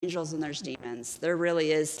angels and there's demons. There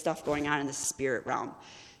really is stuff going on in the spirit realm.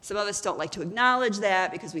 Some of us don't like to acknowledge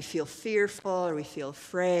that because we feel fearful or we feel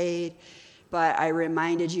afraid. But I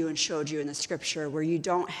reminded you and showed you in the scripture where you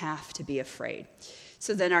don't have to be afraid.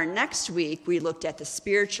 So then our next week, we looked at the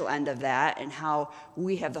spiritual end of that and how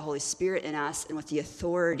we have the Holy Spirit in us, and with the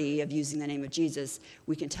authority of using the name of Jesus,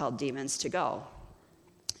 we can tell demons to go.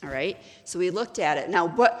 All right? So we looked at it. Now,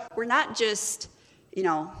 but we're not just,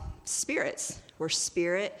 spirits. We're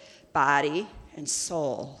spirit, body, and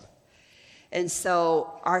soul. And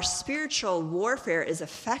so our spiritual warfare is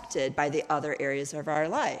affected by the other areas of our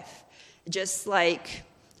life. Just like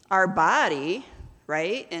our body,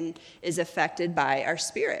 right, and is affected by our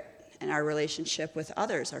spirit and our relationship with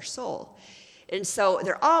others, our soul. And so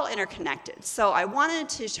they're all interconnected. So I wanted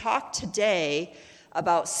to talk today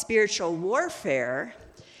about spiritual warfare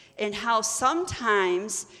and how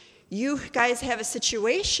sometimes you guys have a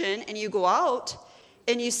situation and you go out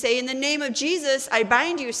and you say, in the name of Jesus, I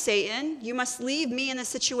bind you, Satan. You must leave me in the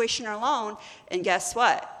situation alone. And guess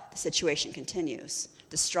what? The situation continues.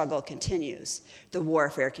 The struggle continues. The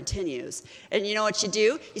warfare continues. And you know what you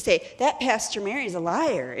do? You say, that Pastor Mary's a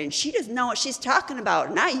liar, and she doesn't know what she's talking about.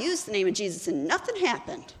 And I used the name of Jesus, and nothing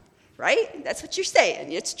happened. Right? That's what you're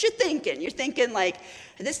saying. It's what you're thinking. You're thinking like,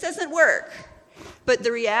 this doesn't work. But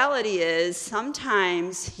the reality is,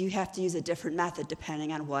 sometimes you have to use a different method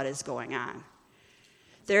depending on what is going on.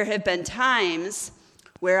 There have been times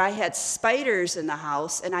where I had spiders in the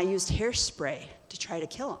house, and I used hairspray to try to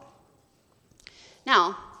kill them.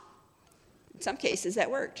 Now, in some cases that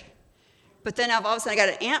worked. But then all of a sudden I got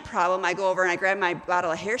an ant problem. I go over and I grab my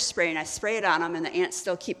bottle of hairspray and I spray it on them, and the ants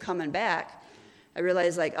still keep coming back. I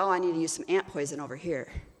realized I need to use some ant poison over here.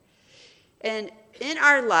 And in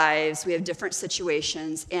our lives, we have different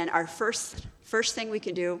situations, and our first thing we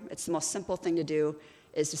can do, it's the most simple thing to do,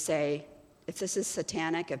 is to say, if this is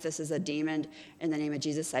satanic, if this is a demon, in the name of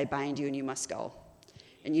Jesus, I bind you and you must go.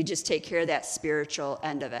 And you just take care of that spiritual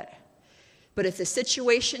end of it. But if the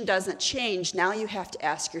situation doesn't change, now you have to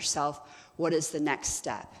ask yourself, what is the next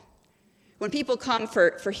step? When people come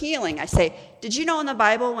for healing, I say, did you know in the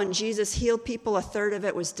Bible when Jesus healed people, a third of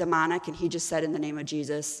it was demonic, and he just said in the name of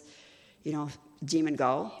Jesus, demon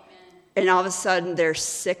go? Amen. And all of a sudden their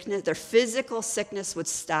sickness, their physical sickness would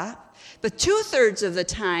stop. But 2/3 of the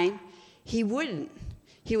time, he wouldn't.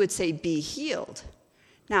 He would say, be healed.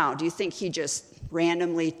 Now, do you think he just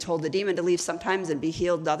randomly told the demon to leave sometimes and be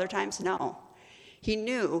healed other times? No. He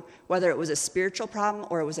knew whether it was a spiritual problem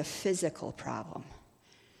or it was a physical problem.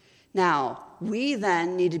 Now, we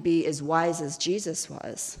then need to be as wise as Jesus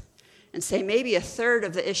was and say maybe 1/3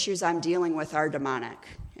 of the issues I'm dealing with are demonic,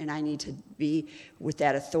 and I need to be with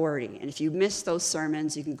that authority. And if you missed those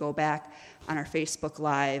sermons, you can go back on our Facebook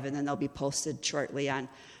Live, and then they'll be posted shortly on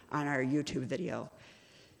our YouTube video.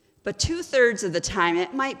 But 2/3 of the time,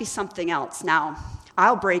 it might be something else. Now,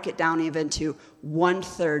 I'll break it down even to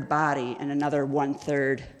 1/3 body and another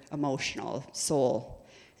 1/3 emotional, soul.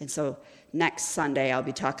 And so next Sunday, I'll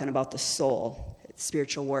be talking about the soul,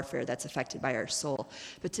 spiritual warfare that's affected by our soul.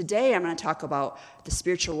 But today, I'm going to talk about the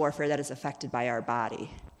spiritual warfare that is affected by our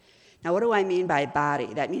body. Now, what do I mean by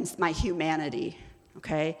body? That means my humanity,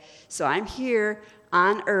 okay? So I'm here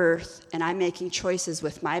on earth, and I'm making choices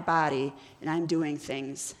with my body, and I'm doing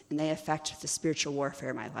things, and they affect the spiritual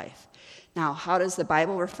warfare in my life. Now, how does the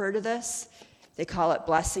Bible refer to this? They call it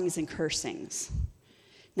blessings and cursings.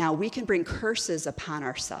 Now, we can bring curses upon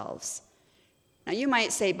ourselves. Now, you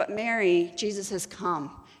might say, but Mary, Jesus has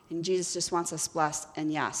come, and Jesus just wants us blessed. And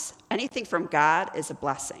yes, anything from God is a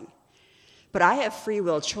blessing. But I have free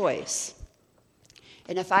will choice.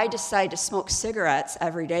 And if I decide to smoke cigarettes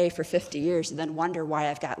every day for 50 years and then wonder why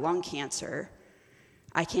I've got lung cancer,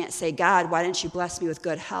 I can't say, God, why didn't you bless me with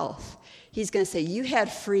good health? He's going to say, you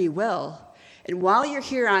had free will. And while you're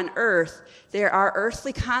here on earth, there are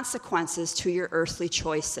earthly consequences to your earthly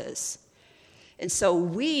choices. And so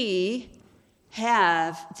we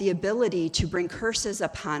have the ability to bring curses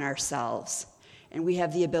upon ourselves, and we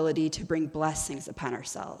have the ability to bring blessings upon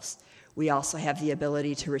ourselves. We also have the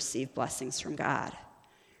ability to receive blessings from God,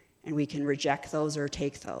 and we can reject those or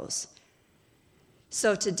take those.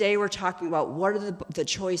 So today we're talking about what are the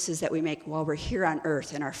choices that we make while we're here on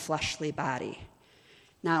earth in our fleshly body.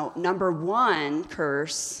 Now, number one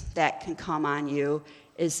curse that can come on you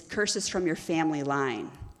is curses from your family line.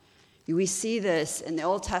 We see this in the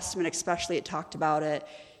Old Testament, especially. It talked about it.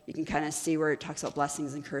 You can kind of see where it talks about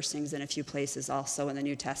blessings and cursings in a few places also in the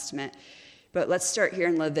New Testament. But let's start here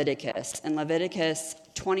in Leviticus. In Leviticus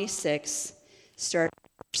 26, start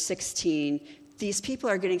at 16, these people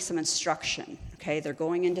are getting some instruction, okay? They're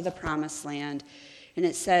going into the promised land. And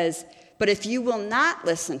it says, But if you will not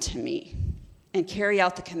listen to me and carry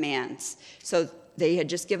out the commands. So they had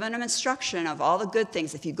just given them instruction of all the good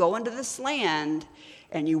things. If you go into this land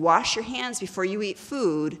and you wash your hands before you eat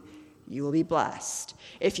food, you will be blessed.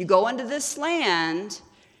 If you go into this land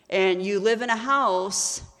and you live in a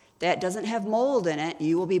house that doesn't have mold in it,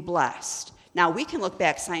 you will be blessed. Now, we can look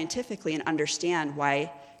back scientifically and understand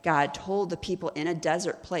why God told the people in a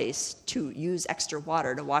desert place to use extra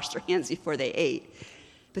water to wash their hands before they ate.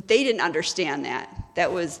 But they didn't understand that.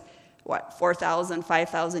 That was, 4,000,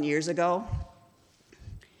 5,000 years ago?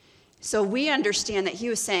 So we understand that he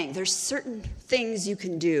was saying there's certain things you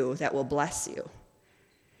can do that will bless you.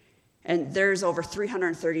 And there's over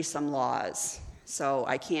 330 some laws. So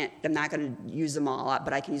I'm not going to use them all up,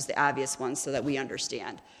 but I can use the obvious ones so that we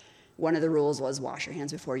understand. One of the rules was wash your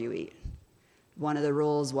hands before you eat. One of the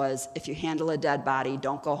rules was if you handle a dead body,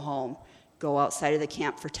 don't go home. Go outside of the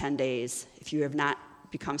camp for 10 days. If you have not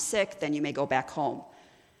become sick, then you may go back home.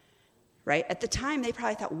 Right? At the time, they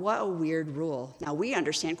probably thought, what a weird rule. Now, we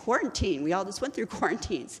understand quarantine. We all just went through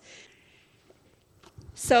quarantines.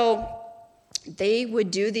 So they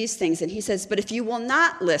would do these things, and he says, but if you will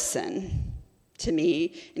not listen to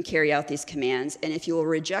me and carry out these commands, and if you will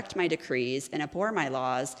reject my decrees and abhor my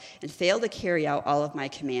laws and fail to carry out all of my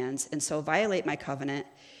commands and so violate my covenant,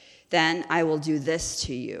 then I will do this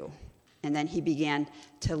to you. And then he began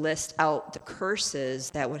to list out the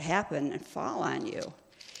curses that would happen and fall on you.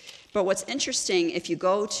 But what's interesting, if you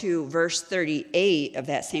go to verse 38 of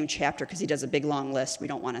that same chapter, because he does a big long list, we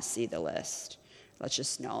don't want to see the list. Let's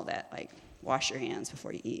just know that, wash your hands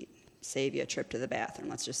before you eat. Save you a trip to the bathroom.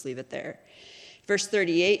 Let's just leave it there. Verse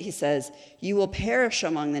 38, he says, you will perish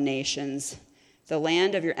among the nations. The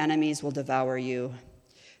land of your enemies will devour you.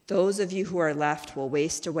 Those of you who are left will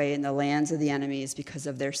waste away in the lands of the enemies because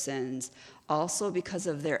of their sins. Also because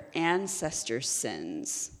of their ancestors'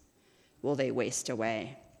 sins will they waste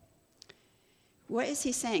away. What is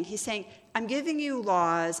he saying? He's saying, I'm giving you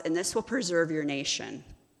laws, and this will preserve your nation.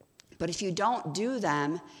 But if you don't do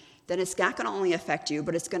them, then it's not going to only affect you,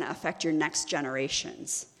 but it's going to affect your next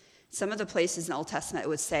generations. Some of the places in the Old Testament, it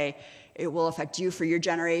would say it will affect you for your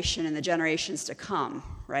generation and the generations to come,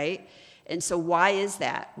 right? And so why is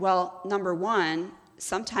that? Well, number one,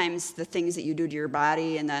 sometimes the things that you do to your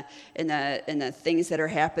body and the things that are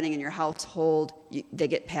happening in your household, they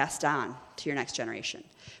get passed on to your next generation.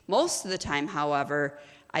 Most of the time, however,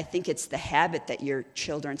 I think it's the habit that your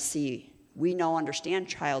children see. We understand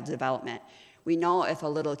child development. We know if a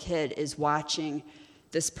little kid is watching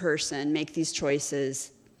this person make these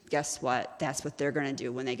choices, guess what? That's what they're going to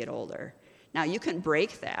do when they get older. Now, you can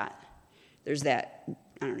break that. There's that,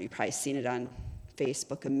 I don't know, you've probably seen it on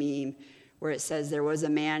Facebook, a meme, where it says there was a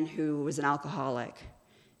man who was an alcoholic.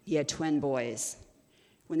 He had twin boys.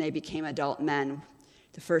 When they became adult men,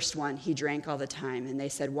 the first one, he drank all the time. And they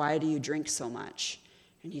said, why do you drink so much?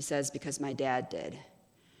 And he says, because my dad did.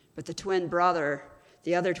 But the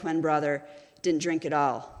other twin brother, didn't drink at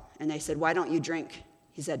all. And they said, why don't you drink?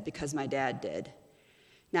 He said, because my dad did.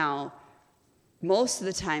 Now, most of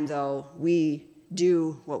the time, though, we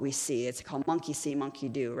do what we see. It's called monkey see, monkey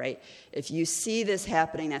do, right? If you see this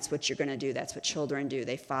happening, that's what you're going to do. That's what children do.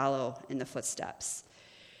 They follow in the footsteps.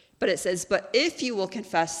 But it says, but if they will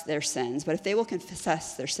confess their sins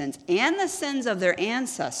and the sins of their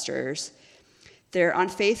ancestors, their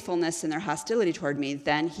unfaithfulness and their hostility toward me,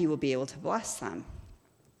 then he will be able to bless them.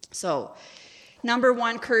 So, number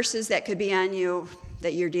one, curses that could be on you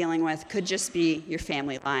that you're dealing with could just be your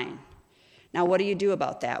family line. Now, what do you do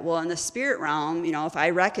about that? Well, in the spirit realm, if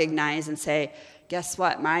I recognize and say, guess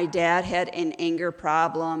what? My dad had an anger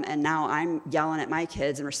problem, and now I'm yelling at my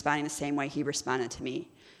kids and responding the same way he responded to me.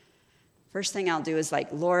 First thing I'll do is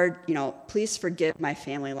Lord, please forgive my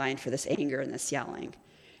family line for this anger and this yelling.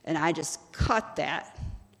 And I just cut that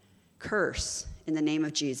curse in the name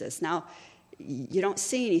of Jesus. Now, you don't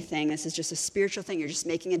see anything. This is just a spiritual thing. You're just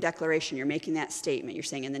making a declaration. You're making that statement. You're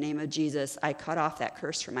saying, in the name of Jesus, I cut off that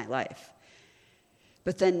curse from my life.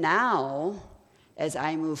 But then now, as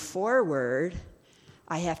I move forward,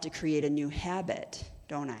 I have to create a new habit,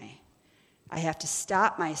 don't I? I have to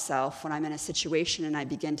stop myself when I'm in a situation and I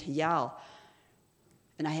begin to yell.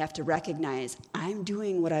 And I have to recognize I'm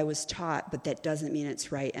doing what I was taught, but that doesn't mean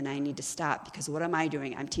it's right, and I need to stop, because what am I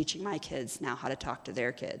doing? I'm teaching my kids now how to talk to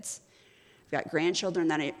their kids. I've got grandchildren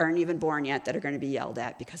that aren't even born yet that are going to be yelled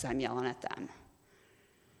at because I'm yelling at them.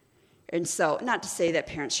 And so, not to say that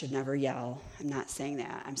parents should never yell. I'm not saying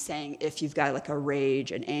that. I'm saying if you've got a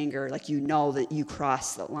rage and anger, that you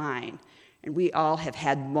cross the line. And we all have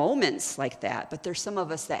had moments like that, but there's some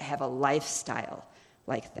of us that have a lifestyle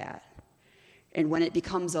like that. And when it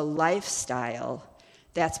becomes a lifestyle,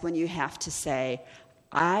 that's when you have to say,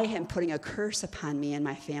 I am putting a curse upon me and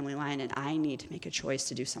my family line, and I need to make a choice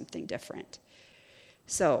to do something different.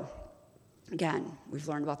 So, again, we've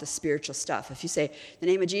learned about the spiritual stuff. If you say, in the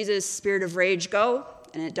name of Jesus, spirit of rage, go,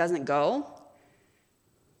 and it doesn't go,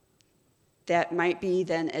 that might be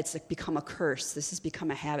then it's become a curse. This has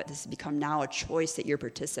become a habit. This has become now a choice that you're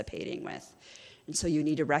participating with. And so you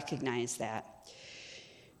need to recognize that.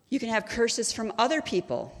 You can have curses from other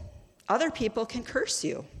people. Other people can curse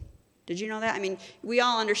you. Did you know that? I mean, we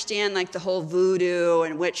all understand like the whole voodoo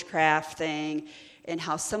and witchcraft thing and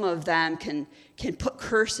how some of them can put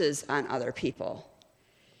curses on other people.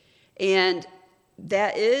 And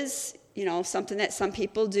that is, something that some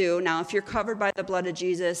people do. Now, if you're covered by the blood of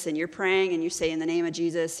Jesus and you're praying and you say, in the name of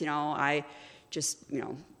Jesus, I just,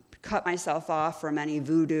 cut myself off from any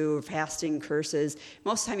voodoo or fasting curses.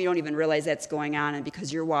 Most of the time you don't even realize that's going on, and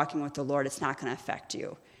because you're walking with the Lord, it's not going to affect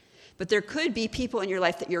you. But there could be people in your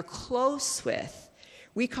life that you're close with.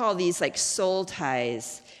 We call these like soul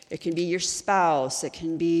ties. It can be your spouse. It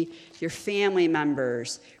can be your family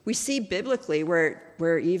members. We see biblically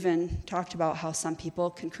where even talked about how some people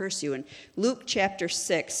can curse you. In Luke chapter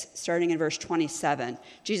 6, starting in verse 27,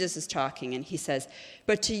 Jesus is talking and he says,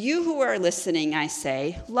 "But to you who are listening, I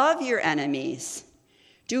say, love your enemies.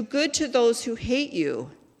 Do good to those who hate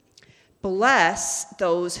you. Bless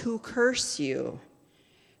those who curse you.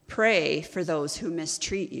 Pray for those who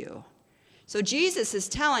mistreat you." So Jesus is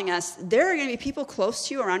telling us there are going to be people close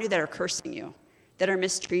to you, around you, that are cursing you, that are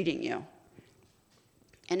mistreating you.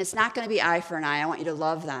 And it's not going to be eye for an eye. I want you to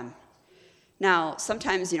love them. Now,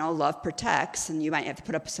 sometimes, love protects, and you might have to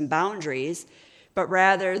put up some boundaries. But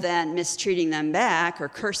rather than mistreating them back or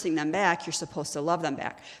cursing them back, you're supposed to love them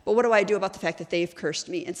back. But what do I do about the fact that they've cursed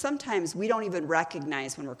me? And sometimes we don't even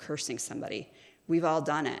recognize when we're cursing somebody. We've all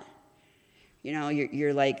done it.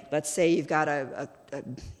 You're like, let's say you've got a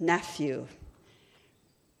nephew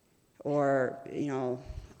or,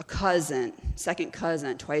 a cousin, second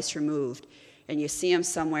cousin, twice removed, and you see him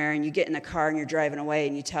somewhere and you get in the car and you're driving away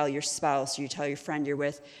and you tell your spouse or you tell your friend you're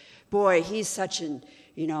with, boy, he's such an,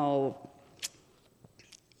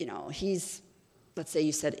 he's, let's say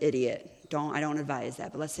you said idiot. I don't advise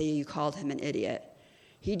that, but let's say you called him an idiot.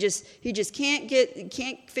 He just can't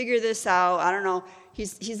figure this out. I don't know.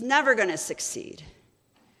 He's never going to succeed.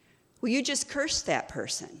 Well, you just cursed that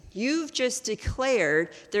person. You've just declared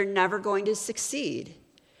they're never going to succeed.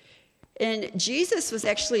 And Jesus was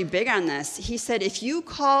actually big on this. He said, if you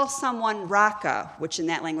call someone Rathke, which in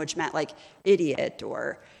that language meant like idiot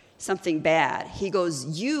or something bad, he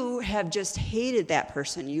goes, you have just hated that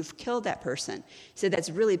person. You've killed that person. He said, that's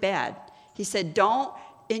really bad. He said, don't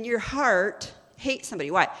in your heart hate somebody.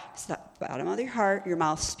 Why? It's the bottom of your heart, your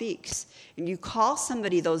mouth speaks. And you call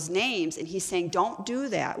somebody those names, and he's saying, don't do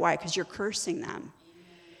that. Why? Because you're cursing them.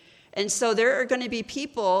 And so there are going to be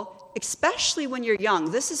people, especially when you're young,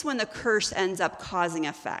 this is when the curse ends up causing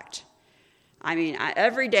effect. I mean,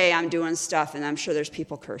 every day I'm doing stuff, and I'm sure there's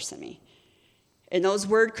people cursing me. And those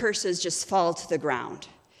word curses just fall to the ground.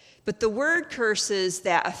 But the word curses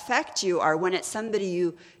that affect you are when it's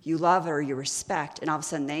somebody you love or you respect, and all of a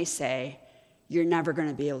sudden they say, you're never going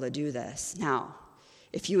to be able to do this. Now,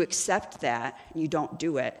 if you accept that and you don't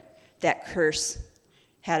do it, that curse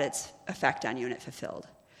had its effect on you and it fulfilled.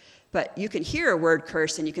 But you can hear a word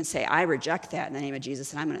curse and you can say, I reject that in the name of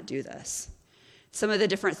Jesus and I'm going to do this. Some of the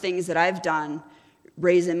different things that I've done,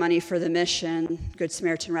 raising money for the mission, Good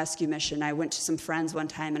Samaritan Rescue Mission, I went to some friends one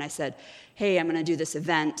time and I said, hey, I'm going to do this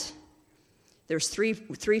event. There's three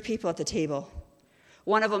people at the table.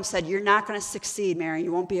 One of them said, you're not going to succeed, Mary.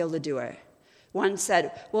 You won't be able to do it. One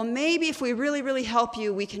said, well, maybe if we really, really help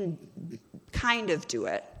you, we can kind of do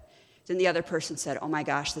it. Then the other person said, oh my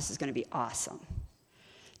gosh, this is going to be awesome.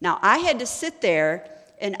 Now, I had to sit there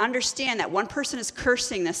and understand that one person is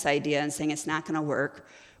cursing this idea and saying it's not going to work.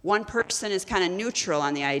 One person is kind of neutral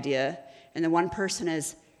on the idea, and then one person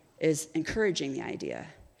is encouraging the idea.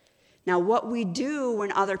 Now, what we do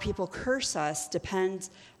when other people curse us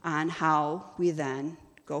depends on how we then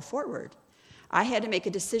go forward. I had to make a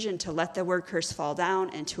decision to let the word curse fall down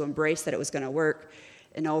and to embrace that it was going to work.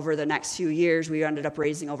 And over the next few years, we ended up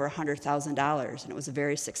raising over $100,000, and it was a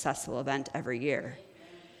very successful event every year.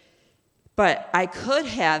 But I could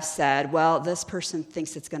have said, well, this person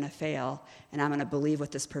thinks it's going to fail, and I'm going to believe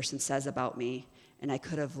what this person says about me, and I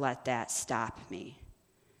could have let that stop me.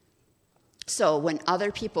 So when other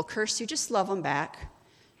people curse you, just love them back,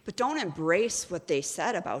 but don't embrace what they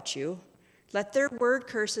said about you. Let their word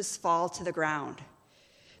curses fall to the ground.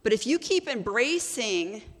 But if you keep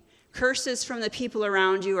embracing curses from the people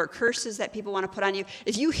around you or curses that people want to put on you,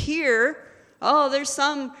 if you hear Oh, there's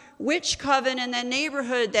some witch coven in that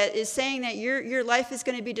neighborhood that is saying that your life is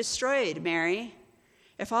going to be destroyed, Mary.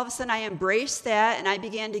 If all of a sudden I embraced that and I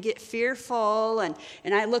began to get fearful and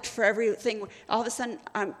I looked for everything, all of a sudden,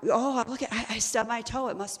 I stubbed my toe.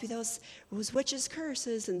 It must be those witches'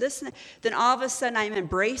 curses and this and that. Then all of a sudden I'm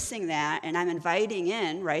embracing that and I'm inviting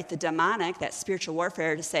in, right, the demonic, that spiritual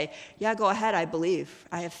warfare to say, yeah, go ahead, I believe.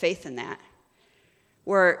 I have faith in that.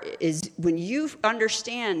 Where is when you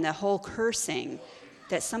understand the whole cursing,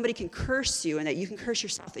 that somebody can curse you and that you can curse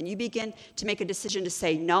yourself, and you begin to make a decision to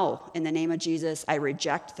say, no, in the name of Jesus, I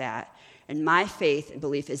reject that. And my faith and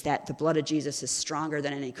belief is that the blood of Jesus is stronger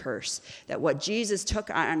than any curse. That what Jesus took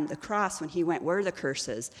on the cross when he went were the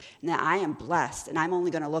curses, and that I am blessed, and I'm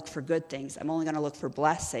only going to look for good things. I'm only going to look for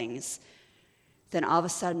blessings. Then all of a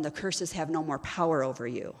sudden, the curses have no more power over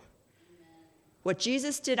you. What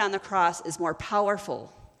Jesus did on the cross is more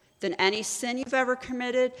powerful than any sin you've ever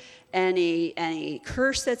committed, any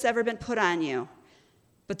curse that's ever been put on you.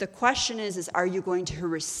 But the question is are you going to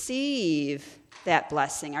receive that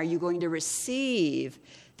blessing? Are you going to receive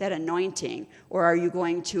that anointing? Or are you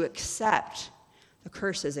going to accept the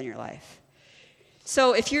curses in your life?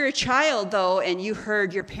 So if you're a child, though, and you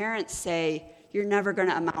heard your parents say, you're never going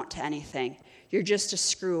to amount to anything. You're just a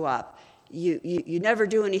screw up. You never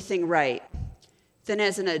do anything right. Then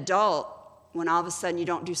as an adult, when all of a sudden you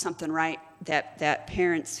don't do something right, that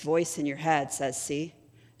parent's voice in your head says, see,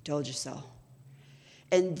 I told you so.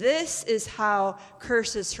 And this is how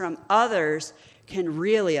curses from others can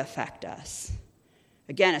really affect us.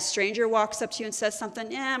 Again, a stranger walks up to you and says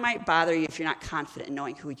something, it might bother you if you're not confident in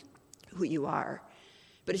knowing who you are.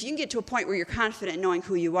 But if you can get to a point where you're confident in knowing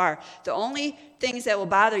who you are, the only things that will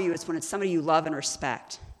bother you is when it's somebody you love and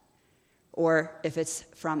respect. Or if it's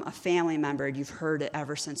from a family member, you've heard it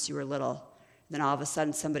ever since you were little. Then all of a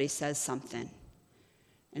sudden somebody says something,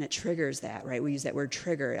 and it triggers that, right? We use that word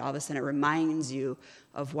trigger. All of a sudden it reminds you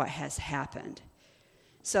of what has happened.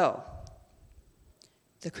 So,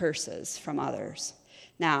 the curses from others.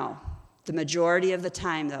 Now, the majority of the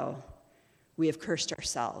time, though, we have cursed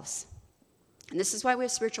ourselves. And this is why we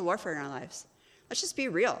have spiritual warfare in our lives. Let's just be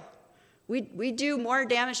real. We do more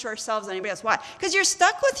damage to ourselves than anybody else. Why? Because you're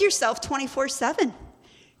stuck with yourself 24/7.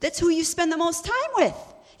 That's who you spend the most time with,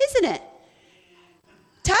 isn't it?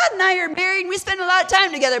 Todd and I are married, and we spend a lot of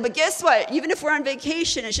time together, but guess what? Even if we're on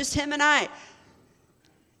vacation, it's just him and I.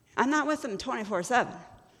 I'm not with him 24/7.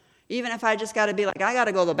 Even if I just got to be like, I got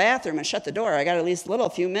to go to the bathroom and shut the door. I got at least a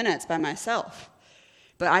few minutes by myself.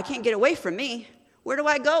 But I can't get away from me. Where do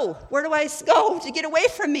I go? Where do I go to get away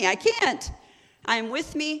from me? I can't. I'm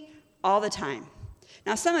with me all the time.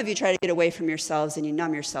 Now, some of you try to get away from yourselves and you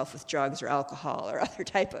numb yourself with drugs or alcohol or other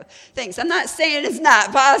type of things. I'm not saying it's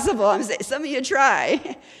not possible. I'm saying some of you try,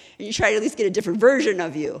 and you try to at least get a different version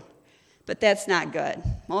of you. But that's not good.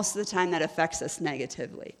 Most of the time that affects us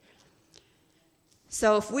negatively.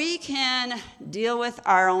 So if we can deal with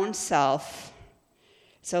our own self,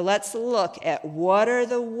 so let's look at what are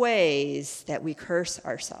the ways that we curse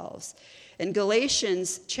ourselves. In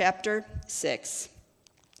Galatians chapter 6,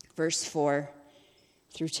 verse 4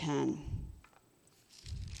 through 10.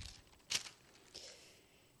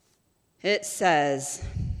 It says,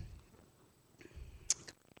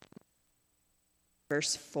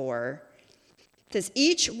 verse 4, it says,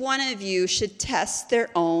 each one of you should test their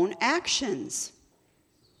own actions.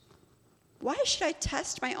 Why should I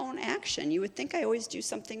test my own action? You would think I always do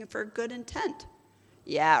something for good intent.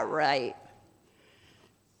 Yeah, right.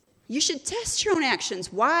 You should test your own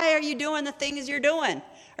actions. Why are you doing the things you're doing?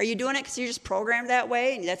 Are you doing it because you're just programmed that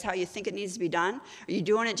way and that's how you think it needs to be done? Are you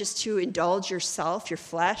doing it just to indulge yourself, your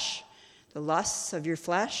flesh, the lusts of your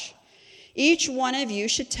flesh? Each one of you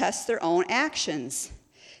should test their own actions.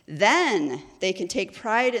 Then they can take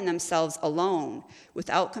pride in themselves alone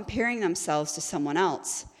without comparing themselves to someone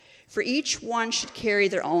else. For each one should carry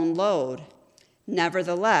their own load.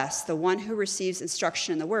 Nevertheless, the one who receives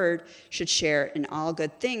instruction in the word should share in all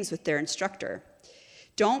good things with their instructor.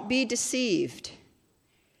 Don't be deceived.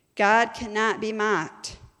 God cannot be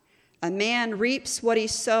mocked. A man reaps what he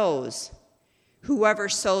sows. Whoever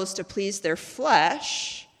sows to please their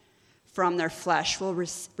flesh, from their flesh will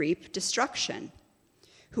reap destruction.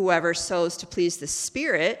 Whoever sows to please the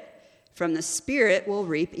Spirit, from the Spirit will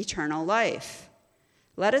reap eternal life.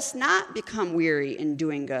 Let us not become weary in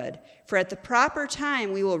doing good, for at the proper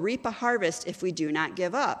time we will reap a harvest if we do not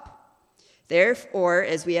give up. Therefore,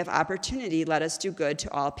 as we have opportunity, let us do good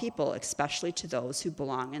to all people, especially to those who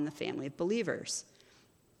belong in the family of believers.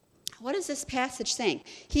 What is this passage saying?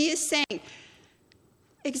 He is saying,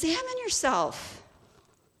 examine yourself.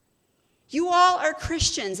 You all are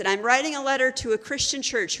Christians, and I'm writing a letter to a Christian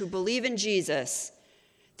church who believe in Jesus.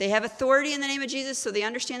 They have authority in the name of Jesus, so they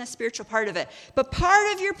understand the spiritual part of it. But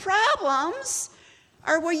part of your problems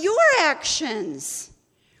are what your actions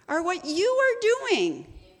are, what you are doing.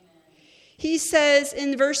 He says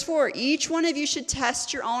in verse 4, each one of you should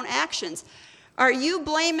test your own actions. Are you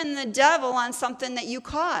blaming the devil on something that you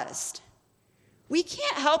caused? We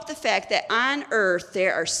can't help the fact that on earth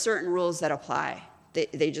there are certain rules that apply.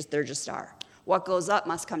 There just are. What goes up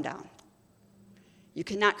must come down. You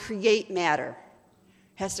cannot create matter.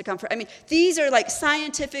 It has to come from, these are like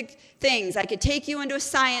scientific things. I could take you into a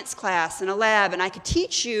science class in a lab and I could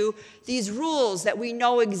teach you these rules that we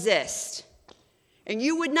know exist. And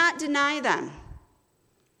you would not deny them.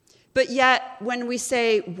 But yet, when we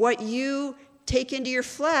say what you take into your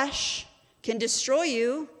flesh can destroy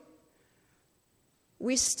you,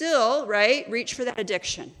 we still, reach for that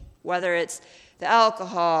addiction. Whether it's the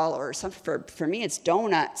alcohol or something, for me it's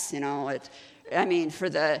donuts, for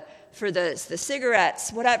the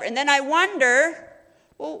cigarettes, whatever. And then I wonder,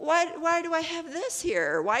 well, why do I have this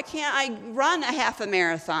here? Why can't I run a half a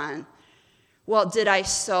marathon? Well, did I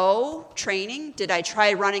sow training? Did I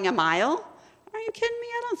try running a mile? Are you kidding me?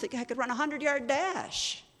 I don't think I could run a 100-yard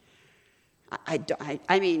dash. I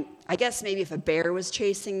guess maybe if a bear was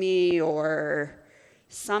chasing me or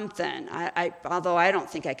something. Although I don't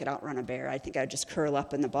think I could outrun a bear. I think I'd just curl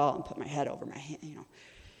up in the ball and put my head over my hand,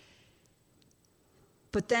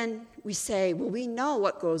 But then we say, well, we know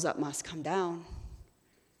what goes up must come down.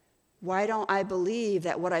 Why don't I believe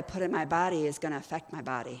that what I put in my body is going to affect my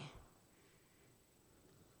body?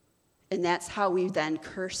 And that's how we then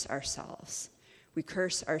curse ourselves. We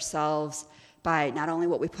curse ourselves by not only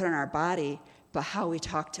what we put in our body, but how we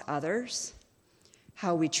talk to others,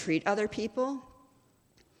 how we treat other people,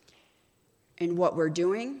 and what we're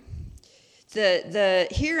doing.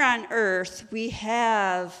 Here on earth, we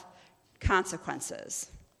have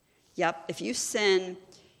consequences. Yep, if you sin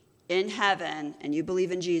in heaven and you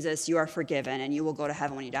believe in Jesus, you are forgiven and you will go to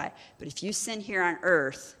heaven when you die. But if you sin here on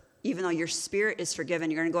earth, even though your spirit is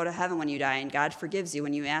forgiven, you're going to go to heaven when you die, and God forgives you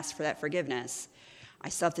when you ask for that forgiveness. I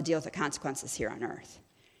still have to deal with the consequences here on earth.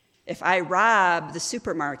 If I rob the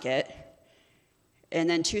supermarket, and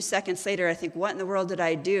then 2 seconds later I think, what in the world did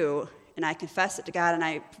I do? And I confess it to God and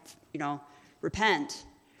I, repent,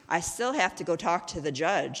 I still have to go talk to the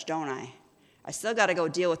judge, don't I? I still got to go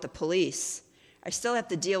deal with the police. I still have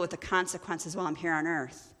to deal with the consequences while I'm here on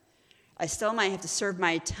earth. I still might have to serve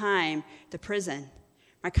my time at the prison.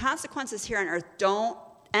 My consequences here on earth don't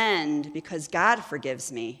end because God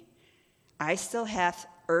forgives me. I still have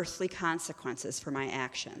earthly consequences for my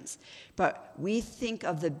actions. But we think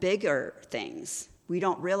of the bigger things. We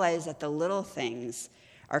don't realize that the little things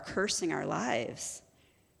are cursing our lives.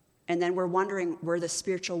 And then we're wondering where the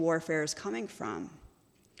spiritual warfare is coming from.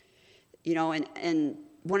 And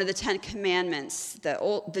one of the 10 Commandments,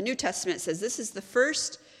 the New Testament says this is the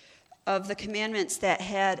first of the commandments that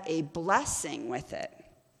had a blessing with it.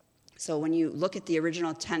 So when you look at the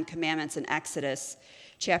original 10 Commandments in Exodus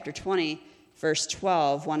chapter 20, verse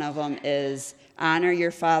 12, one of them is, honor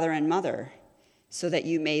your father and mother so that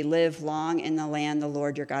you may live long in the land the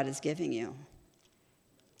Lord your God is giving you.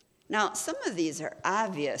 Now, some of these are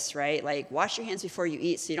obvious, right? Like, wash your hands before you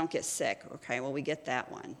eat so you don't get sick. Okay, well, we get that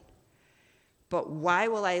one. But why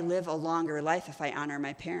will I live a longer life if I honor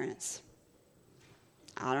my parents?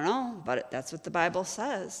 I don't know, but that's what the Bible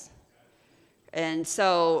says. And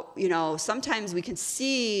so, sometimes we can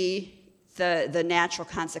see the natural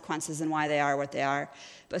consequences and why they are what they are,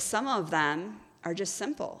 but some of them are just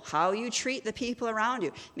simple. How you treat the people around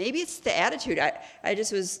you. Maybe it's the attitude. I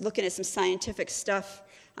just was looking at some scientific stuff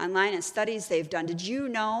online and studies they've done. Did you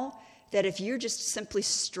know that if you're just simply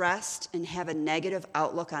stressed and have a negative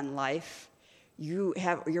outlook on life,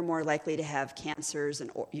 you're more likely to have cancers and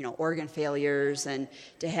organ failures and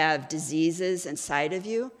to have diseases inside of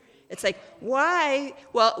you? It's like, why?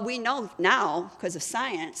 Well, we know now, because of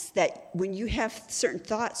science, that when you have certain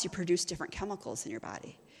thoughts, you produce different chemicals in your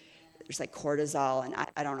body. There's like cortisol, and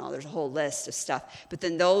I don't know, there's a whole list of stuff. But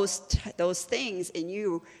then those things in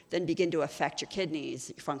you then begin to affect your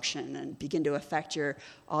kidneys function and begin to affect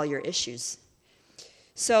all your issues.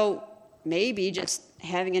 So maybe just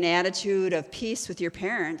having an attitude of peace with your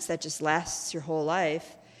parents that just lasts your whole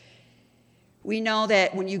life. We know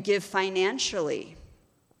that when you give financially,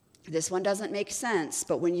 this one doesn't make sense,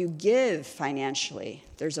 but when you give financially,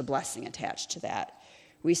 there's a blessing attached to that.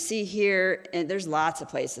 We see here, and there's lots of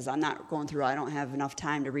places. I'm not going through, I don't have enough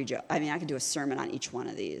time to read you. I could do a sermon on each one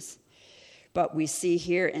of these. But we see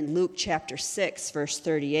here in Luke chapter 6, verse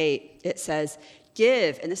 38, it says,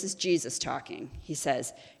 give, and this is Jesus talking. He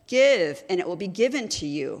says, Give, and it will be given to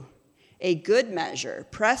you. A good measure,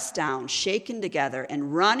 pressed down, shaken together,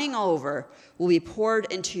 and running over will be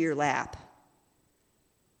poured into your lap.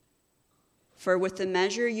 For with the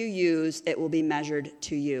measure you use, it will be measured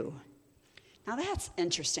to you. Now that's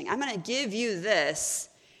interesting. I'm going to give you this,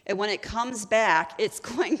 and when it comes back, it's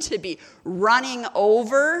going to be running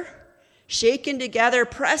over, shaken together,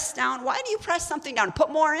 pressed down. Why do you press something down?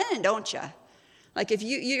 Put more in, don't you? Like if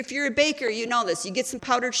you're a baker, you know this. You get some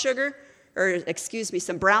powdered sugar,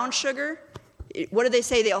 some brown sugar. What do they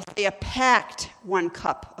say? They'll say a packed 1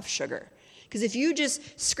 cup of sugar. Because if you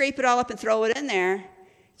just scrape it all up and throw it in there,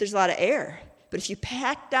 there's a lot of air. But if you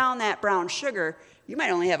pack down that brown sugar, you might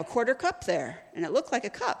only have a 1/4 cup there, and it looked like a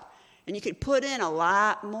cup. And you could put in a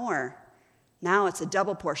lot more. Now it's a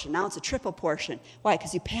double portion. Now it's a triple portion. Why?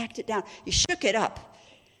 Because you packed it down. You shook it up,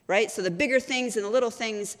 right? So the bigger things and the little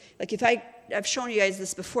things, like I've shown you guys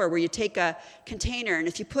this before, where you take a container, and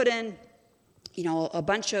if you put in, a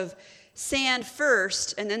bunch of sand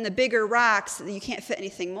first, and then the bigger rocks, you can't fit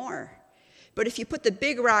anything more. But if you put the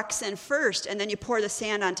big rocks in first, and then you pour the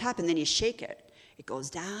sand on top, and then you shake it, it goes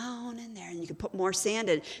down in there, and you can put more sand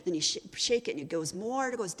in, then you shake it, and it goes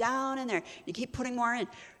down in there, and you keep putting more in.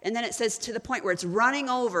 And then it says to the point where it's running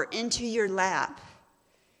over into your lap.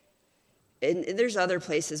 And there's other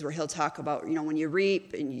places where he'll talk about, when you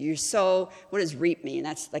reap and you sow. What does reap mean?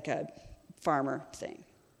 That's like a farmer thing.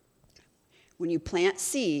 When you plant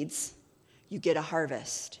seeds, you get a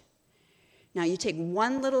harvest. Now you take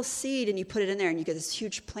one little seed and you put it in there, and you get this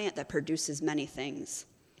huge plant that produces many things.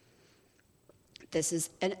 This is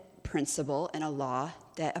a principle and a law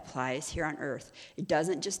that applies here on earth. It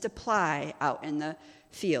doesn't just apply out in the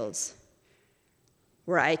fields,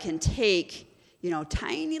 where I can take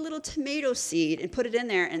tiny little tomato seed and put it in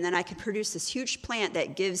there, and then I can produce this huge plant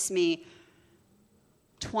that gives me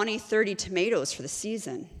 20, 30 tomatoes for the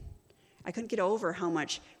season. I couldn't get over how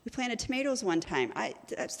much. We planted tomatoes one time. I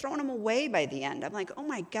was throwing them away by the end. I'm like, oh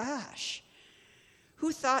my gosh.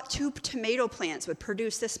 Who thought 2 tomato plants would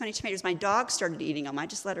produce this many tomatoes? My dog started eating them. I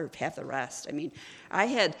just let her have the rest. I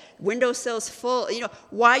had windowsills full.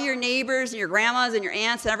 Why your neighbors and your grandmas and your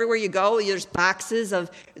aunts and everywhere you go, there's boxes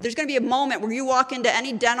of, there's going to be a moment where you walk into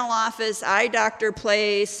any dental office, eye doctor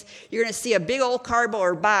place, you're going to see a big old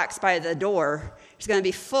cardboard box by the door. It's going to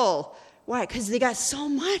be full. Why? Because they got so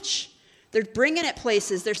much. They're bringing it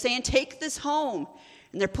places. They're saying, take this home.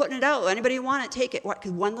 And they're putting it out. Anybody want it, take it. What?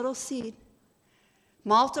 Because one little seed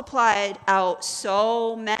multiplied out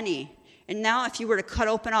so many. And now if you were to cut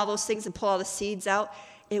open all those things and pull all the seeds out,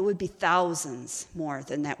 it would be thousands more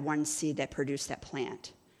than that one seed that produced that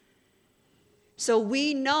plant. So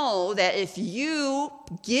we know that if you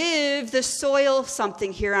give the soil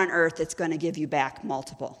something here on earth, it's going to give you back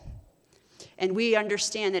multiple. And we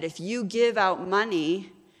understand that if you give out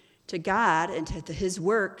money to God and to his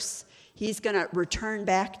works, he's going to return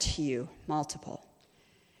back to you multiple.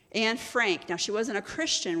 Anne Frank, now she wasn't a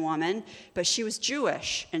Christian woman, but she was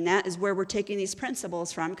Jewish, and that is where we're taking these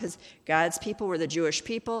principles from, because God's people were the Jewish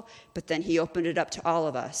people, but then he opened it up to all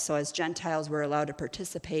of us. So as Gentiles, we're allowed to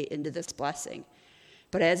participate into this blessing.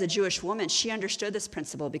 But as a Jewish woman, she understood this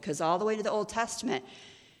principle, because all the way to the Old Testament,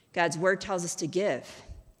 God's word tells us to give.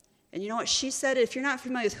 And you know what she said? If you're not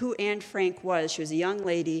familiar with who Anne Frank was, she was a young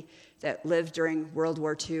lady that lived during World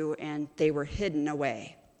War II, and they were hidden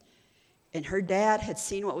away. And her dad had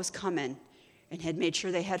seen what was coming and had made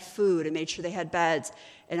sure they had food and made sure they had beds.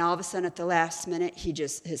 And all of a sudden, at the last minute,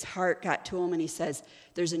 his heart got to him, and he says,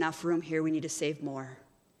 there's enough room here. We need to save more.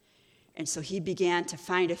 And so he began to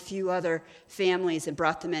find a few other families and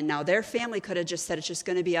brought them in. Now, their family could have just said, it's just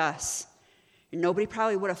going to be us. And nobody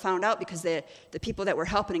probably would have found out, because the people that were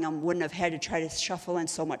helping them wouldn't have had to try to shuffle in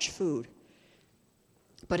so much food.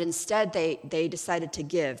 But instead, they decided to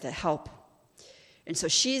give, to help. And so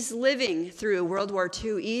she's living through World War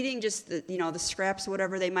II, eating just the scraps,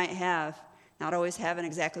 whatever they might have, not always having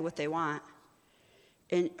exactly what they want.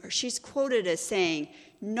 And she's quoted as saying,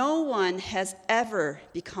 no one has ever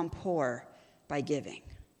become poor by giving.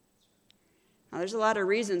 Now, there's a lot of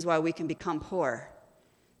reasons why we can become poor,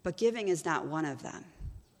 but giving is not one of them.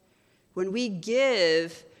 When we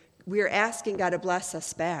give, we are asking God to bless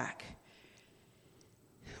us back.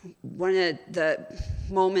 One of the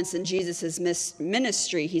moments in Jesus'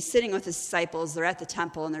 ministry, he's sitting with his disciples. They're at the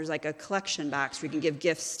temple, and there's like a collection box where you can give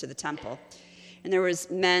gifts to the temple. And there was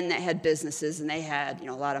men that had businesses, and they had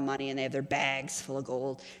a lot of money, and they have their bags full of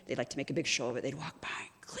gold. They'd like to make a big show of it. They'd walk by,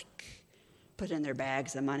 clink, put in their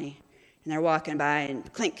bags of money. And they're walking by,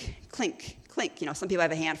 and clink, clink, clink. Some people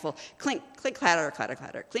have a handful. Clink, clink, clatter, clatter,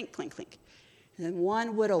 clatter. Clink, clink, clink. And then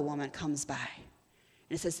one widow woman comes by.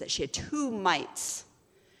 And it says that she had 2 mites.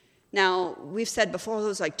 Now, we've said before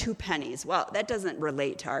those like 2 pennies. Well, that doesn't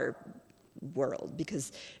relate to our world,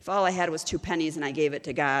 because if all I had was 2 pennies and I gave it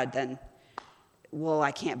to God, then, well,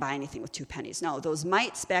 I can't buy anything with 2 pennies. No, those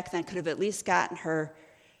mites back then could have at least gotten her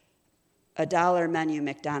a $1 menu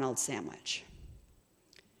McDonald's sandwich.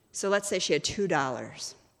 So let's say she had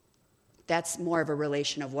 $2. That's more of a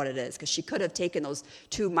relation of what it is, because she could have taken those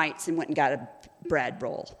 2 mites and went and got a bread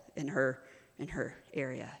roll in her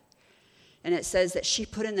area. And it says that she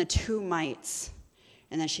put in the 2 mites,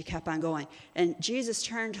 and then she kept on going. And Jesus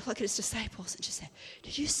turned to look at his disciples and just said,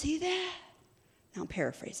 "Did you see that?" Now I'm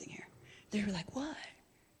paraphrasing here. They were like, "What?"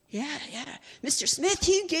 Yeah. Mr. Smith,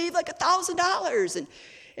 he gave like $1,000,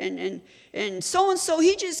 and so-and-so,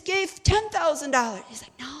 he just gave $10,000. He's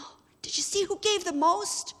like, "No. Did you see who gave the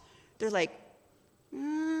most?" They're like,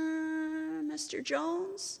 Mr.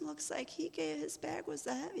 Jones, looks like his bag was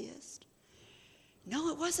the heaviest. "No,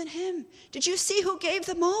 it wasn't him. Did you see who gave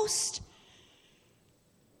the most?"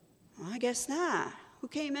 "Well, I guess not. Who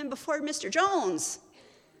came in before Mr. Jones?"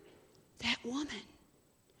 That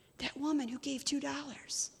woman who gave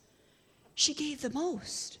 $2. She gave the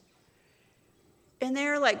most. And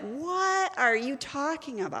they're like, "What are you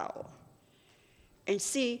talking about?" And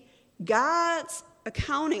see, God's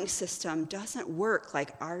accounting system doesn't work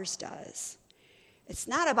like ours does. It's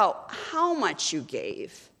not about how much you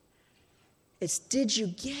gave. It's, did you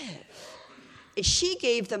give? And she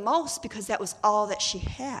gave the most because that was all that she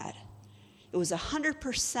had. It was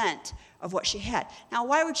 100% of what she had. Now,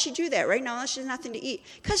 why would she do that right now unless she has nothing to eat?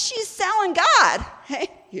 Because she's selling God.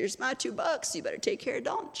 Hey, here's my $2. You better take care of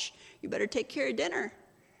lunch. You better take care of dinner.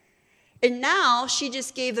 And now she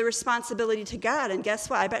just gave the responsibility to God. And guess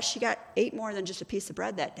what? I bet she ate more than just a piece of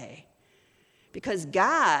bread that day. Because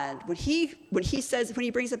God, when he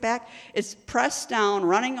brings it back, it's pressed down,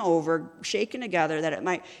 running over, shaken together,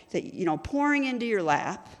 pouring into your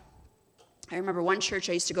lap. I remember one church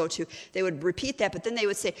I used to go to, they would repeat that, but then they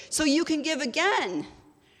would say, "So you can give again."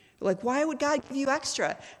 Like, why would God give you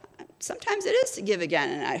extra? Sometimes it is to give again,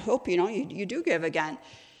 and I hope you do give again.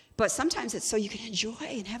 But sometimes it's so you can enjoy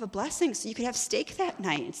and have a blessing, so you can have steak that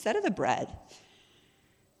night instead of the bread.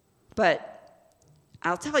 But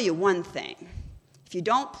I'll tell you one thing. If you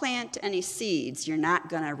don't plant any seeds, you're not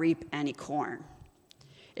going to reap any corn.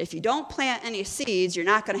 If you don't plant any seeds, you're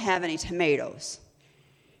not going to have any tomatoes.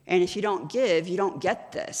 And if you don't give, you don't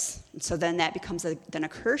get this. And so then that becomes a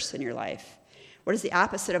curse in your life. What is the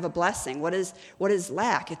opposite of a blessing? What is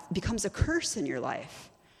lack? It becomes a curse in your life.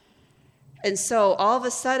 And so all of a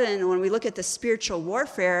sudden, when we look at the spiritual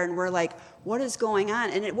warfare and we're like, what is going on?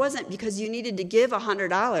 And it wasn't because you needed to give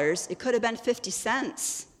 $100. It could have been 50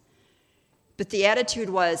 cents. But the attitude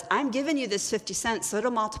was, I'm giving you this 50 cents, so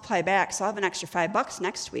it'll multiply back, so I'll have an extra $5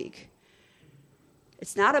 next week.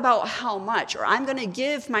 It's not about how much, or I'm going to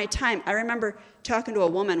give my time. I remember talking to a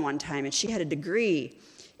woman one time, and she had a degree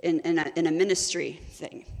in a ministry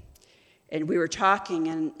thing. And we were talking,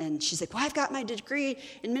 and she's like, "Well, I've got my degree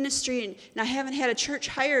in ministry, and I haven't had a church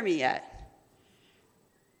hire me yet."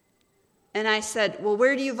 And I said, "Well,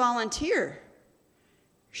 where do you volunteer?"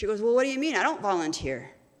 She goes, "Well, what do you mean? I don't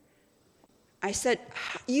volunteer." I said,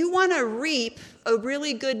 "You want to reap a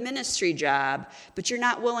really good ministry job, but you're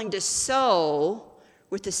not willing to sow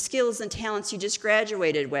with the skills and talents you just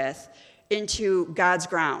graduated with into God's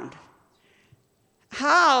ground.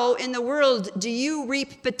 How in the world do you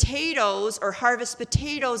reap potatoes or harvest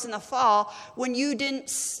potatoes in the fall when you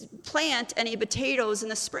didn't plant any potatoes in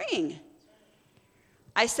the spring?"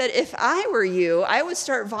 I said, "If I were you, I would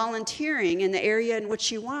start volunteering in the area in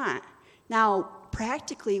which you want." Now,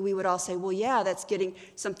 practically, we would all say, "Well, yeah, that's getting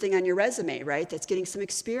something on your resume, right? That's getting some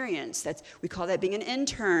experience. We call that being an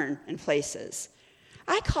intern in places."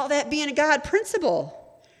 I call that being a God principle.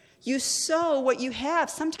 You sow what you have.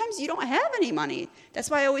 Sometimes you don't have any money. That's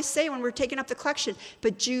why I always say when we're taking up the collection,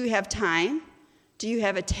 but do you have time? Do you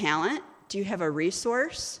have a talent? Do you have a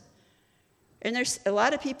resource? And there's a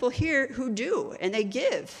lot of people here who do, and they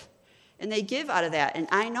give. And they give out of that. And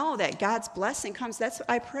I know that God's blessing comes. That's what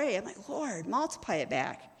I pray. I'm like, "Lord, multiply it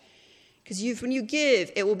back." Because when you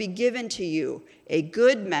give, it will be given to you. A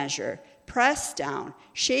good measure, pressed down,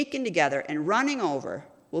 shaken together, and running over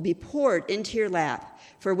will be poured into your lap.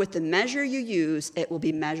 For with the measure you use, it will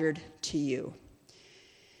be measured to you.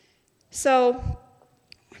 So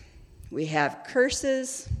we have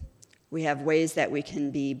curses. We have ways that we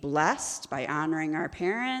can be blessed by honoring our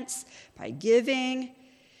parents, by giving.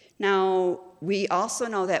 Now, we also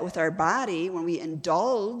know that with our body, when we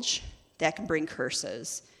indulge, that can bring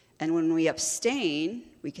curses. And when we abstain,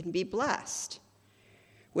 we can be blessed.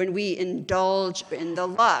 When we indulge in the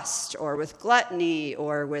lust or with gluttony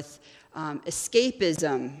or with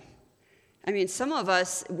escapism, I mean, some of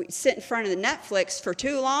us we sit in front of the Netflix for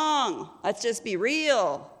too long. Let's just be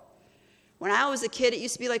real. When I was a kid, it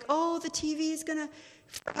used to be like, oh, the TV's going to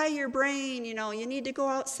fry your brain. You know, you need to go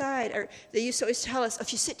outside. Or they used to always tell us,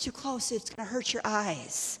 if you sit too close, it's going to hurt your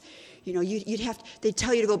eyes. You know, they'd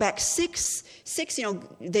tell you to go back six, you know,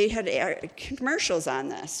 they had commercials on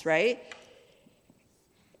this, right?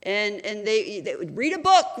 And they would read a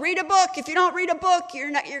book. If you don't read a book, you're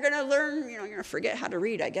going to learn, you know, you're going to forget how to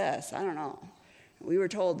read, I guess. I don't know. We were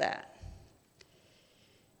told that.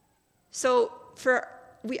 So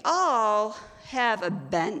we all have a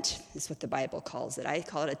bent, is what the Bible calls it. I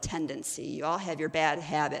call it a tendency. You all have your bad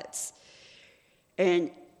habits. And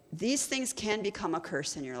these things can become a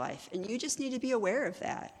curse in your life, and you just need to be aware of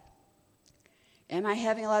that. Am I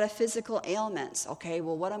having a lot of physical ailments? Okay,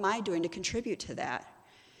 well, what am I doing to contribute to that?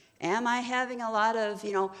 Am I having a lot of,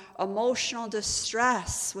 you know, emotional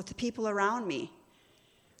distress with the people around me?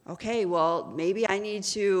 Okay, well, maybe I need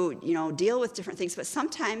to, you know, deal with different things. But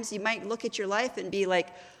sometimes you might look at your life and be like,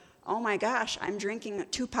 oh my gosh, I'm drinking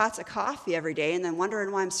 2 pots of coffee every day and then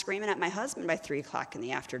wondering why I'm screaming at my husband by 3 o'clock in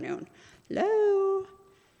the afternoon. Hello?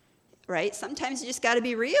 Right? Sometimes you just got to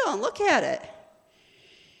be real and look at it.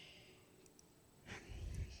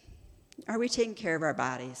 Are we taking care of our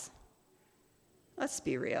bodies? Let's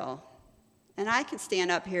be real. And I can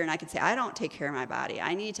stand up here and I can say, I don't take care of my body.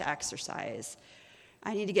 I need to exercise.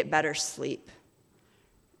 I need to get better sleep.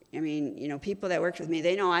 I mean, you know, people that worked with me,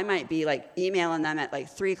 they know I might be like emailing them at like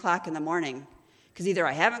 3 o'clock in the morning because either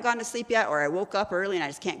I haven't gone to sleep yet or I woke up early and I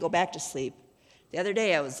just can't go back to sleep. The other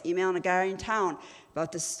day I was emailing a guy in town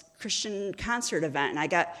about this Christian concert event, and I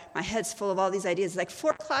got my head's full of all these ideas. It's like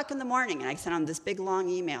 4 o'clock in the morning, and I sent him this big, long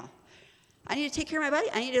email. I need to take care of my body.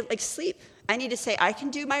 I need to, like, sleep. I need to say, I can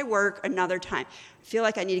do my work another time. I feel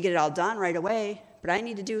like I need to get it all done right away, but I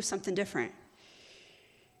need to do something different.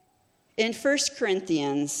 In 1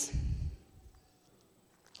 Corinthians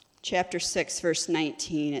chapter 6, verse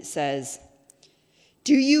 19, it says,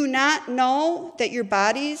 do you not know that your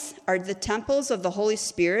bodies are the temples of the Holy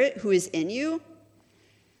Spirit who is in you,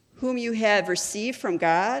 whom you have received from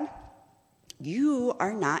God? You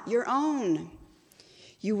are not your own.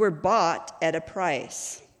 You were bought at a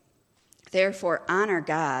price. Therefore, honor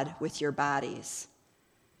God with your bodies.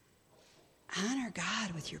 Honor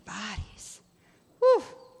God with your bodies. Whew.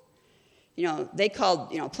 You know, they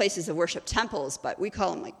called, you know, places of worship temples, but we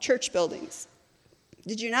call them like church buildings.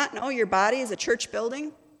 Did you not know your body is a church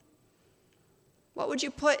building? What would you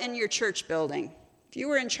put in your church building? If you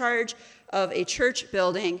were in charge of a church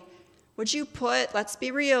building, would you put, let's be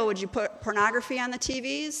real, would you put pornography on the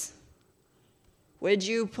TVs? Would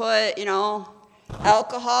you put, you know,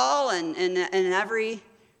 alcohol in every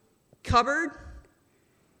cupboard?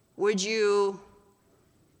 Would you,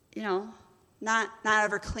 you know, not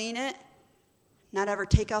ever clean it? Not ever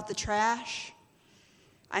take out the trash?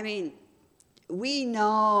 I mean, we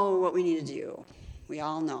know what we need to do. We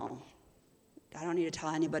all know. I don't need to tell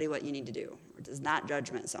anybody what you need to do. This is not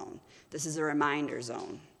judgment zone. This is a reminder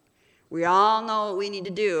zone. We all know what we need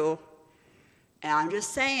to do. And I'm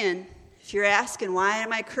just saying, if you're asking, why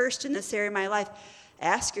am I cursed in this area of my life?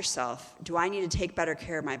 Ask yourself, do I need to take better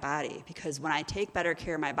care of my body? Because when I take better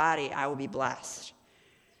care of my body, I will be blessed.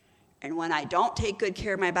 And when I don't take good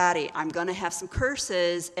care of my body, I'm going to have some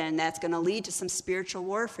curses, and that's going to lead to some spiritual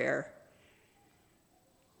warfare.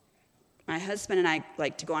 My husband and I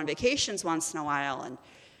like to go on vacations once in a while, and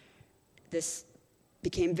this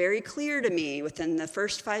became very clear to me within the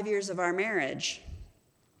first 5 years of our marriage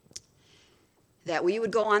that we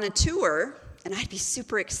would go on a tour, and I'd be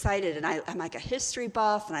super excited, and I'm like a history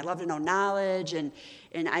buff, and I love to know knowledge, and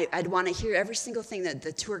I'd want to hear every single thing that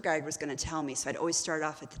the tour guide was going to tell me, so I'd always start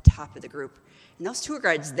off at the top of the group. And those tour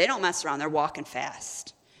guides, they don't mess around. They're walking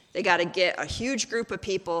fast. They got to get a huge group of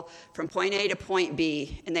people from point A to point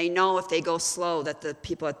B, and they know if they go slow that the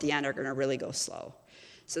people at the end are going to really go slow.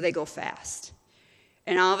 So they go fast.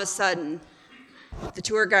 And all of a sudden, the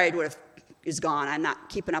tour guide is gone. I'm not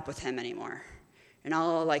keeping up with him anymore. And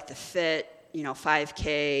all like the fit,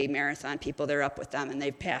 5K marathon people, they're up with them, and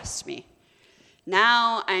they've passed me.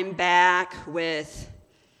 Now I'm back with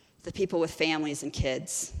the people with families and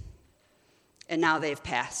kids, and now they've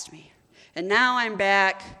passed me. And now I'm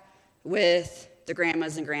back with the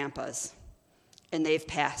grandmas and grandpas, and they've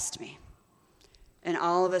passed me. And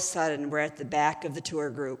all of a sudden, we're at the back of the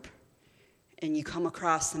tour group, and you come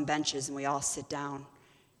across some benches, and we all sit down,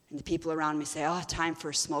 and the people around me say, oh, time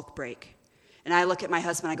for a smoke break. And I look at my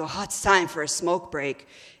husband, I go, oh, it's time for a smoke break.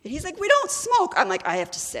 And he's like, we don't smoke. I'm like, I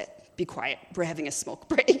have to sit. Be quiet. We're having a smoke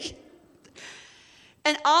break.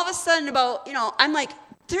 And all of a sudden I'm like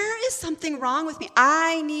there is something wrong with me.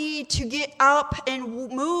 I need to get up and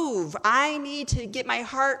move. I need to get my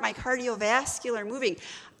heart, my cardiovascular moving.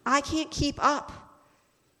 I can't keep up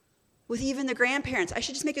with even the grandparents. I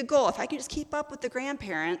should just make a goal. If I can just keep up with the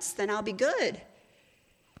grandparents, then I'll be good.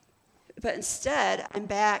 But instead, I'm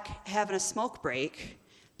back having a smoke break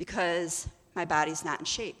because my body's not in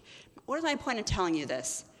shape. What is my point in telling you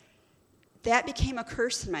this? That became a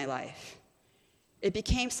curse in my life. It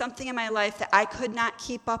became something in my life that I could not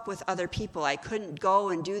keep up with other people. I couldn't go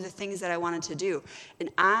and do the things that I wanted to do. And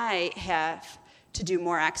I have to do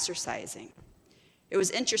more exercising. It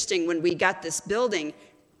was interesting when we got this building.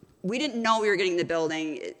 We didn't know we were getting the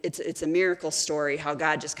building. It's a miracle story how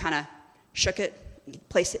God just kind of shook it,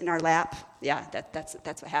 placed it in our lap. Yeah, that's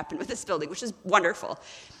what happened with this building, which is wonderful.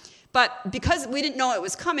 But because we didn't know it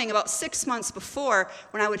was coming, about 6 months before,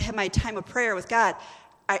 when I would have my time of prayer with God,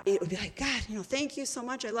 it would be like, God, thank you so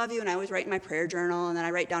much. I love you. And I always write in my prayer journal, and then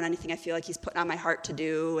I write down anything I feel like he's putting on my heart to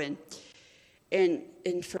do.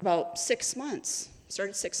 And for about 6 months,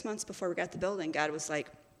 started 6 months before we got the building, God was like,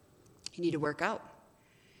 you need to work out.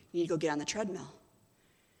 You need to go get on the treadmill.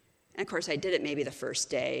 And of course, I did it maybe the first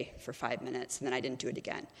day for 5 minutes, and then I didn't do it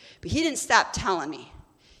again. But he didn't stop telling me,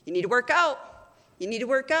 you need to work out. You need to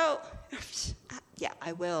work out. Yeah,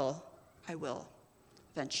 I will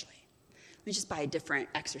eventually. Let me just buy a different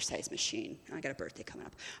exercise machine. I got a birthday coming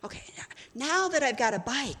up. Okay, now that I've got a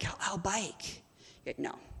bike, I'll bike.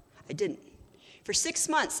 No, I didn't. For 6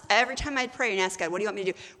 months, every time I'd pray and ask God, what do you want me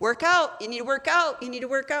to do? Work out. You need to work out. You need to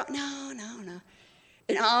work out. No.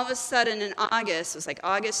 And all of a sudden in August, it was like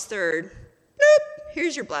August 3rd, bloop,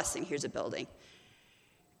 here's your blessing. Here's a building.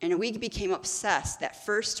 And we became obsessed. That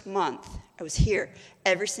first month, I was here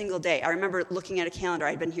every single day. I remember looking at a calendar.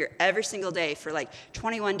 I'd been here every single day for like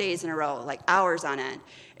 21 days in a row, like hours on end.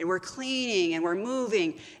 And we're cleaning and we're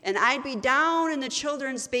moving. And I'd be down in the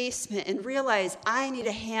children's basement and realize I need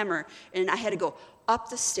a hammer. And I had to go up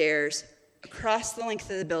the stairs, across the length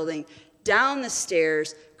of the building, down the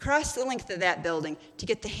stairs, across the length of that building to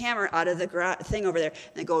get the hammer out of the thing over there,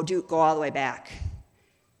 and then go all the way back.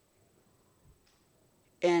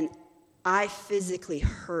 And I physically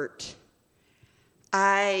hurt.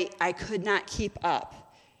 I could not keep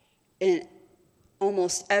up. And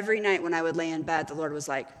almost every night when I would lay in bed, the Lord was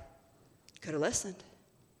like, you could have listened.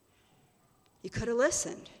 You could have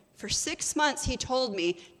listened. For 6 months, he told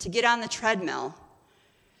me to get on the treadmill.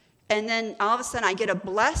 And then all of a sudden, I get a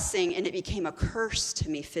blessing, and it became a curse to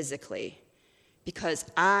me physically because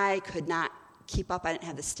I could not keep up. I didn't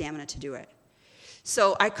have the stamina to do it.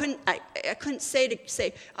 So I couldn't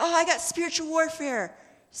say, oh, I got spiritual warfare.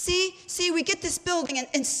 See, we get this building,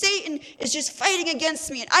 and Satan is just fighting against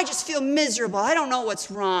me, and I just feel miserable. I don't know what's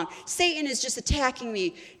wrong. Satan is just attacking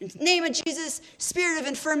me. In the name of Jesus, spirit of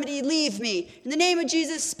infirmity, leave me. In the name of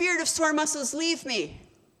Jesus, spirit of sore muscles, leave me.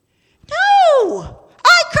 No!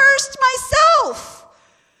 I cursed myself.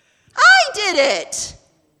 I did it.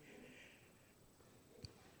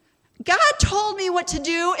 God told me what to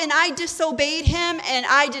do, and I disobeyed him, and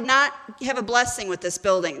I did not have a blessing with this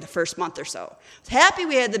building the first month or so. I was happy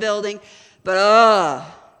we had the building, but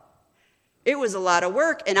it was a lot of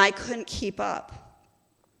work, and I couldn't keep up.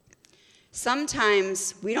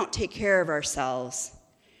 Sometimes we don't take care of ourselves,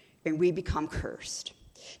 and we become cursed.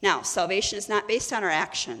 Now, salvation is not based on our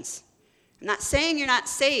actions. I'm not saying you're not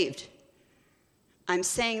saved. I'm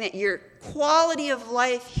saying that your quality of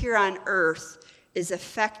life here on earth is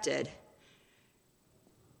affected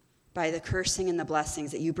by the cursing and the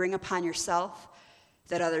blessings that you bring upon yourself,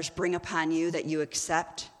 that others bring upon you, that you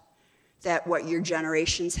accept, that what your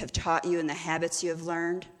generations have taught you and the habits you have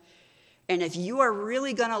learned. And if you are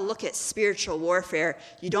really going to look at spiritual warfare,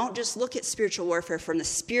 you don't just look at spiritual warfare from the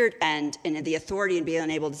spirit end and the authority and being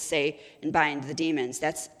able to say and bind the demons.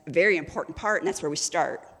 That's a very important part, and that's where we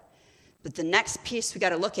start. But the next piece we got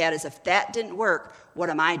to look at is if that didn't work, what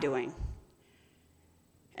am I doing?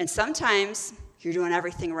 And sometimes you're doing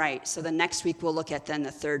everything right. So the next week we'll look at then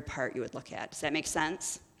the third part you would look at. Does that make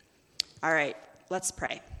sense? All right, let's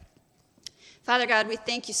pray. Father God, we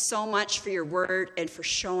thank you so much for your word and for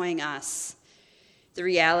showing us the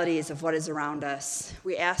realities of what is around us.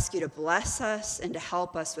 We ask you to bless us and to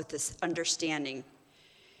help us with this understanding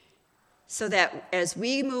so that as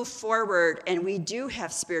we move forward and we do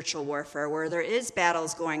have spiritual warfare where there is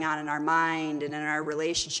battles going on in our mind and in our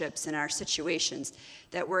relationships and our situations,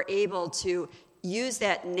 that we're able to use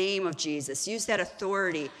that name of Jesus, use that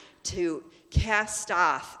authority to cast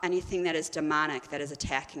off anything that is demonic that is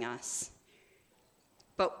attacking us.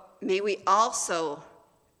 But may we also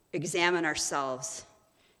examine ourselves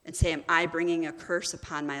and say, am I bringing a curse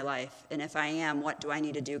upon my life? And if I am, what do I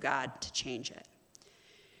need to do, God, to change it?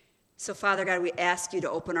 So, Father God, we ask you to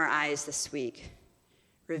open our eyes this week.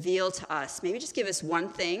 Reveal to us. Maybe just give us one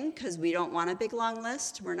thing, because we don't want a big, long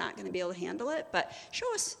list. We're not going to be able to handle it. But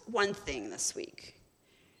show us one thing this week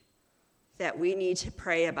that we need to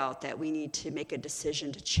pray about, that we need to make a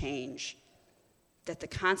decision to change, that the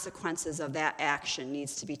consequences of that action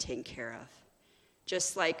needs to be taken care of.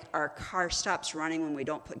 Just like our car stops running when we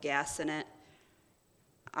don't put gas in it,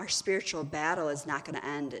 our spiritual battle is not going to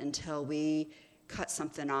end until we cut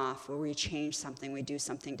something off, or we change something, we do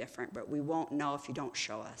something different. But we won't know if you don't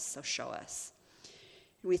show us, so show us.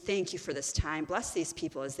 And we thank you for this time. Bless these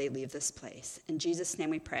people as they leave this place. In Jesus' name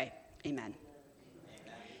we pray. Amen.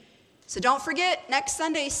 So don't forget, next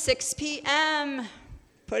Sunday, 6 p.m.,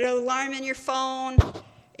 put an alarm in your phone,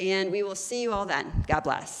 and we will see you all then. God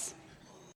bless.